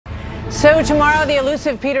So tomorrow, the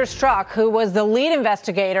elusive Peter Strzok, who was the lead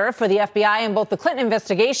investigator for the FBI in both the Clinton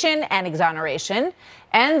investigation and exoneration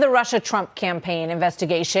and the Russia-Trump campaign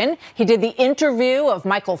investigation, he did the interview of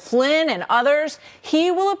Michael Flynn and others.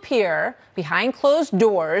 He will appear behind closed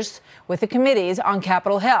doors with the committees on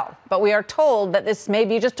Capitol Hill. But we are told that this may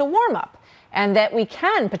be just a warm-up and that we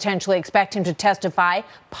can potentially expect him to testify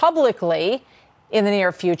publicly in the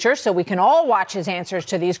near future, so we can all watch his answers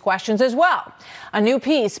to these questions as well. A new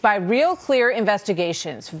piece by Real Clear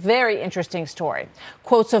Investigations, very interesting story,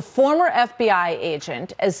 quotes a former FBI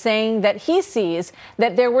agent as saying that he sees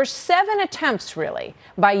that there were 7 attempts, really,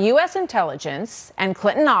 by U.S. intelligence and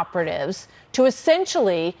Clinton operatives to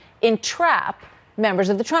essentially entrap members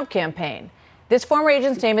of the Trump campaign. This former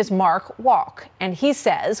agent's name is Mark Walk, and he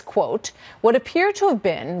says, quote, what appear to have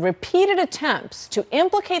been repeated attempts to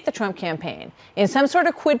implicate the Trump campaign in some sort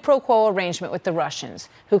of quid pro quo arrangement with the Russians,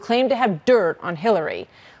 who claim to have dirt on Hillary,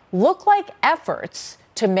 look like efforts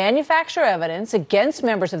to manufacture evidence against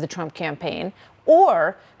members of the Trump campaign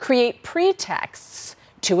or create pretexts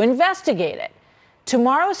to investigate it.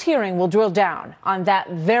 Tomorrow's hearing will drill down on that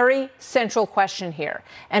very central question here.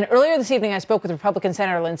 And earlier this evening, I spoke with Republican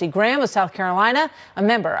Senator Lindsey Graham of South Carolina, a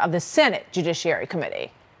member of the Senate Judiciary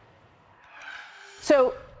Committee.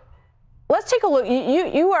 So let's take a look.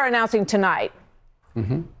 You are announcing tonight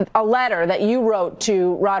a letter that you wrote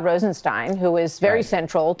to Rod Rosenstein, who is very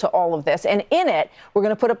central to all of this. And in it, we're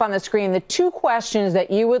going to put up on the screen the 2 questions that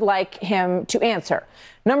you would like him to answer.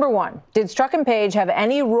 Number 1, did Strzok and Page have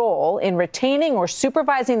any role in retaining or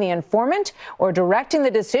supervising the informant or directing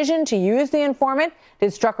the decision to use the informant?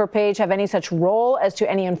 Did Strzok or Page have any such role as to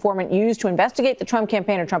any informant used to investigate the Trump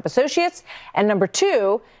campaign or Trump associates? And number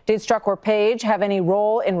 2, did Strzok or Page have any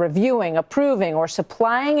role in reviewing, approving, or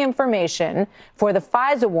supplying information for the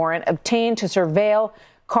FISA warrant obtained to surveil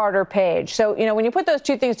Carter Page? So, when you put those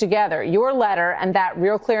 2 things together, your letter and that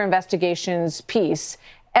Real Clear Investigations piece,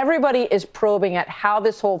 everybody is probing at how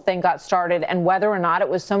this whole thing got started and whether or not it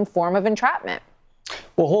was some form of entrapment.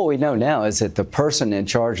 Well, what we know now is that the person in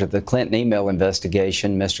charge of the Clinton email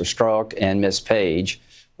investigation, Mr. Strzok and Ms. Page,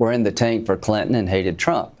 were in the tank for Clinton and hated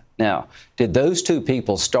Trump. Now, did those 2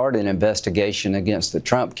 people start an investigation against the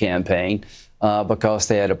Trump campaign because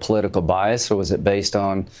they had a political bias, or was it based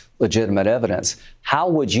on legitimate evidence? How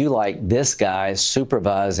would you like this guy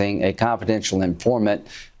supervising a confidential informant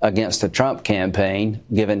against the Trump campaign,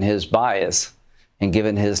 given his bias and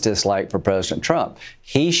given his dislike for President Trump?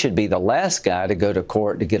 He should be the last guy to go to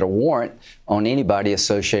court to get a warrant on anybody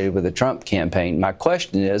associated with the Trump campaign. My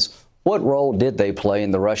question is, what role did they play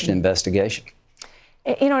in the Russian investigation?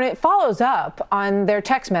 And it follows up on their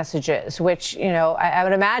text messages, which, I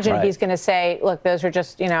would imagine he's going to say, look, those are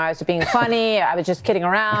just, I was being funny. I was just kidding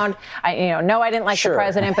around. No, I didn't like the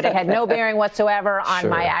president, but it had no bearing whatsoever on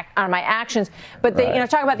my actions. But they,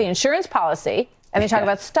 talk about the insurance policy, and they talk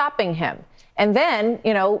about stopping him. And then,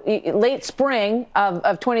 late spring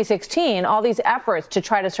of 2016, all these efforts to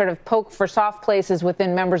try to sort of poke for soft places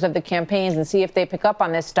within members of the campaigns and see if they pick up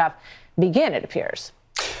on this stuff begin, it appears.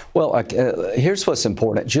 Well, here's what's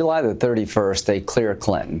important. July the 31st, they clear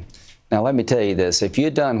Clinton. Now, let me tell you this. If you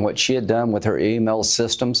had done what she had done with her email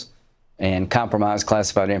systems and compromised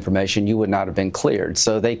classified information, you would not have been cleared.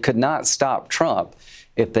 So they could not stop Trump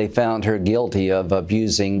if they found her guilty of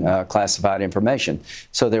abusing classified information.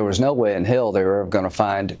 So there was no way in hell they were ever going to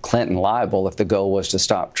find Clinton liable if the goal was to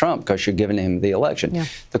stop Trump, because you're giving him the election. Yeah.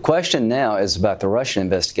 The question now is about the Russian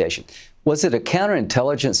investigation. Was it a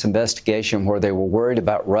counterintelligence investigation where they were worried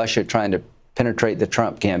about Russia trying to penetrate the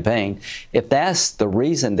Trump campaign? If that's the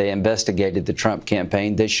reason they investigated the Trump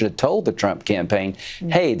campaign, they should have told the Trump campaign,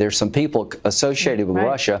 hey, there's some people associated with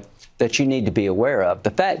Russia that you need to be aware of.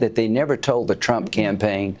 The fact that they never told the Trump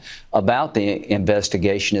campaign about the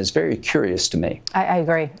investigation is very curious to me. I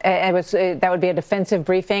agree. That would be a defensive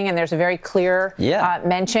briefing, and there's a very clear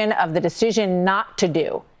mention of the decision not to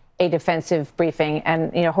do a defensive briefing.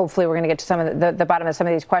 And, hopefully we're going to get to some of the bottom of some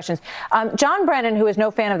of these questions. John Brennan, who is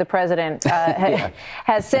no fan of the president,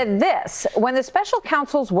 has said this: when the special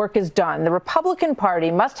counsel's work is done, the Republican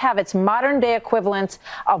Party must have its modern day equivalents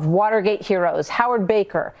of Watergate heroes, Howard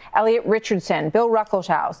Baker, Elliot Richardson, Bill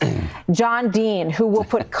Ruckelshaus, John Dean, who will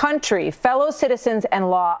put country, fellow citizens,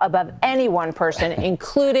 and law above any one person,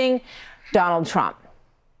 including Donald Trump.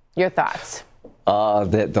 Your thoughts?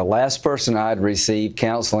 The last person I'd received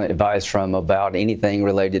counseling advice from about anything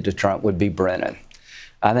related to Trump would be Brennan.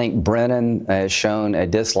 I think Brennan has shown a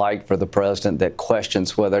dislike for the president that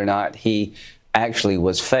questions whether or not he actually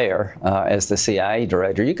was fair as the CIA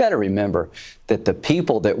director. You got to remember that the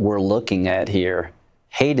people that we're looking at here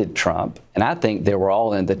hated Trump, and I think they were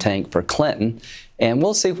all in the tank for Clinton. And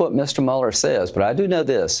we'll see what Mr. Mueller says. But I do know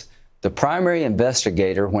this. The primary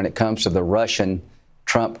investigator when it comes to the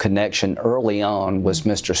Russian-Trump connection early on was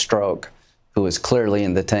Mr. Strzok, who was clearly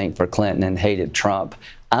in the tank for Clinton and hated Trump.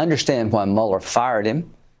 I understand why Mueller fired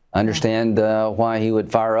him. I understand why he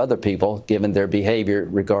would fire other people, given their behavior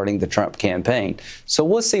regarding the Trump campaign. So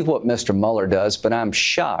we'll see what Mr. Mueller does, but I'm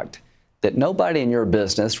shocked that nobody in your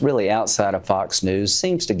business, really outside of Fox News,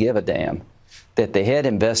 seems to give a damn that the head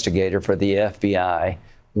investigator for the FBI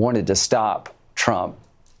wanted to stop Trump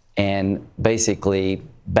and basically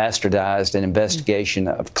bastardized an investigation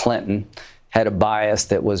of Clinton, had a bias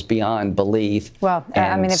that was beyond belief. Well,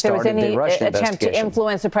 I mean, if there was any attempt to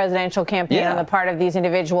influence the presidential campaign on the part of these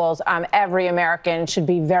individuals, every American should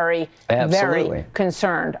be very, very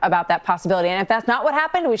concerned about that possibility. And if that's not what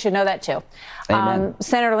happened, we should know that too.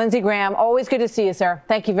 Senator Lindsey Graham, always good to see you, sir.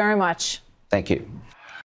 Thank you very much. Thank you.